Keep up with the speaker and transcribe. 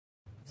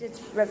It's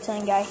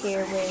reptilian guy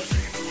here with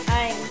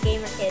I'm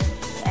gamer kid.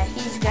 yeah,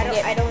 he's gonna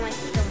I don't like to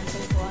film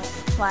myself a lot.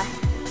 why?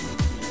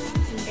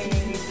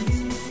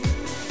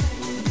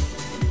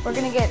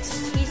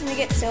 He's gonna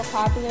get so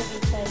popular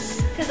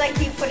because I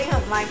keep putting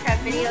up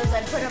Minecraft videos.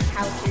 I put up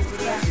how-to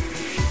videos.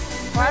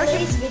 one of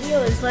these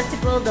videos is let's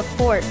build a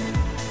fort.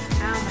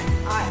 Oh my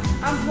god.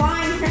 I'm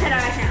blind that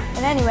I am.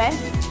 And anyway,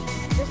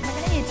 just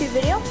making a YouTube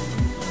video.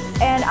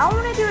 And I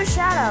want to do a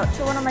shout out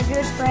to one of my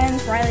good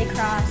friends, Riley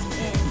Cross,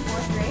 in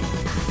 4th grade.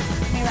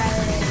 Hey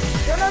Riley.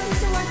 Don't know if you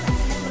still watch my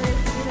channel, but if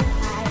you do,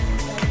 hi.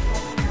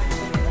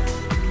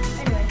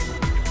 Anyway,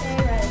 hey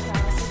Riley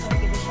Cross, just want to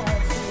give a shout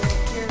out to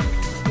you.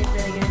 You did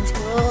really good in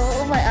school.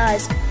 Oh my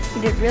eyes.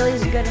 You did really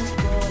good in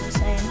school, just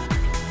saying.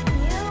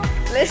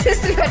 This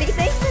is what he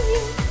thinks of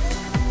you.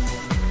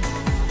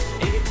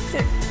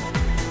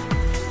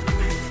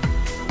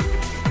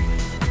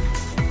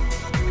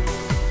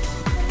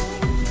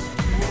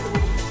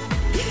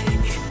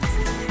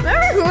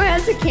 Remember who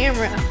has the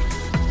camera?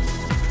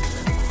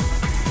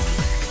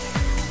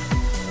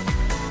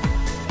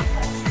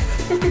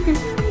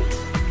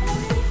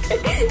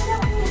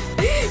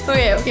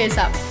 Okay,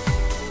 stop.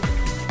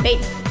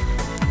 Peyton.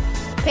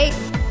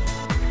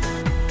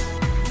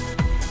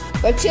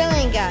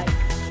 Reptilian guy.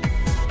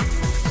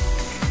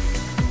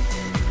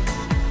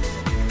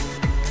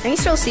 I can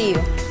still see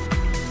you.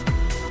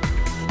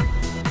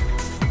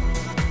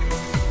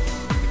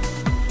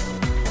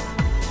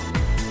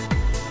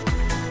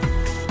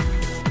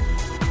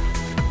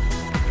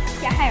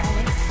 Yeah, hi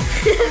Riley.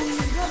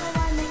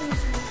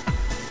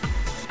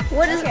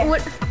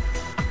 What?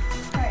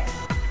 Alright.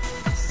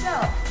 So,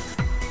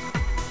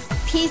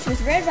 peas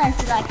with red vines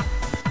is like,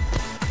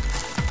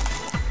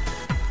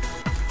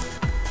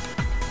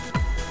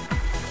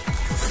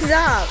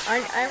 Stop.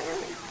 I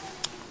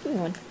really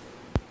one.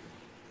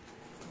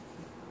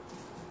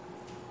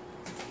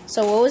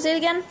 So what was it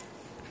again?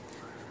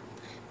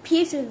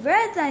 peas with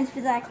red vines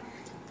be like,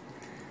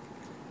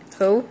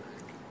 Who?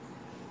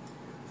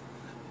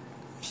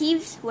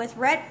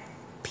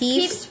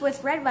 peas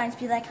with red vines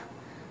be like,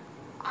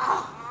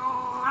 oh.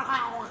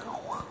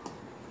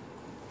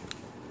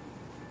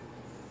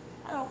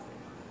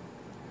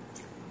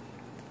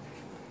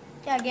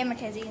 Yeah, gamer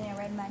kid's eating a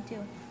red vine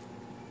too.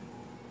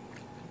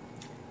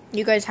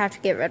 You guys have to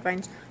get red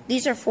vines.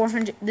 These are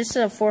 $400. This is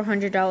a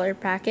 $400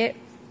 packet.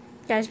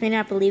 You guys may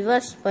not believe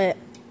us, but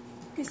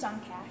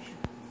Kusong cash.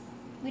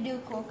 We do a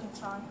cool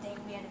Kusong thing.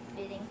 We had a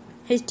bidding.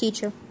 his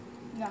teacher.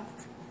 No.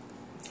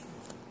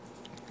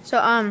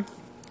 So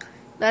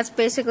that's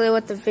basically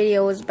what the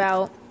video was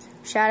about.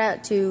 Shout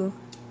out to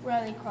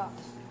Riley Cross.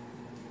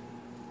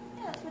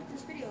 Yeah, that's what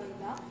this video is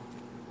about.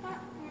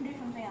 We're gonna do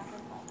something after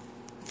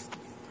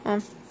the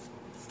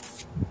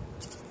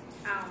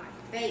Ow,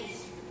 my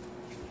face.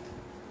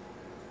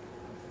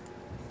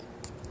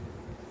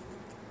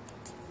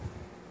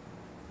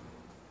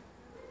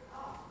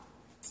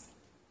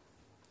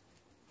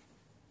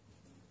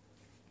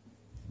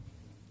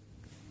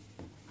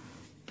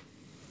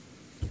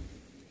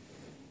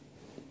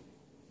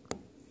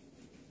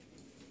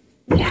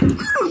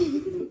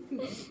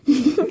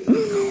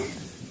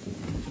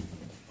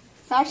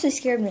 That actually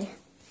scared me.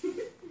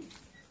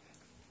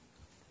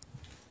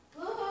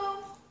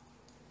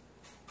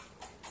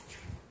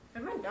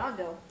 Where'd my dog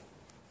go?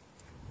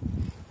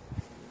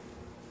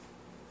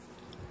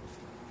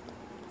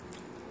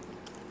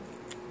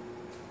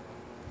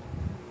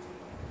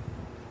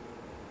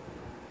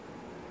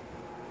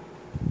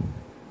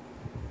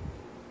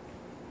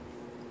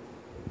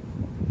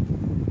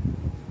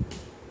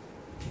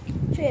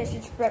 Cheers,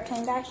 it's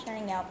Reptilian Guy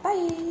shining out.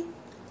 Bye.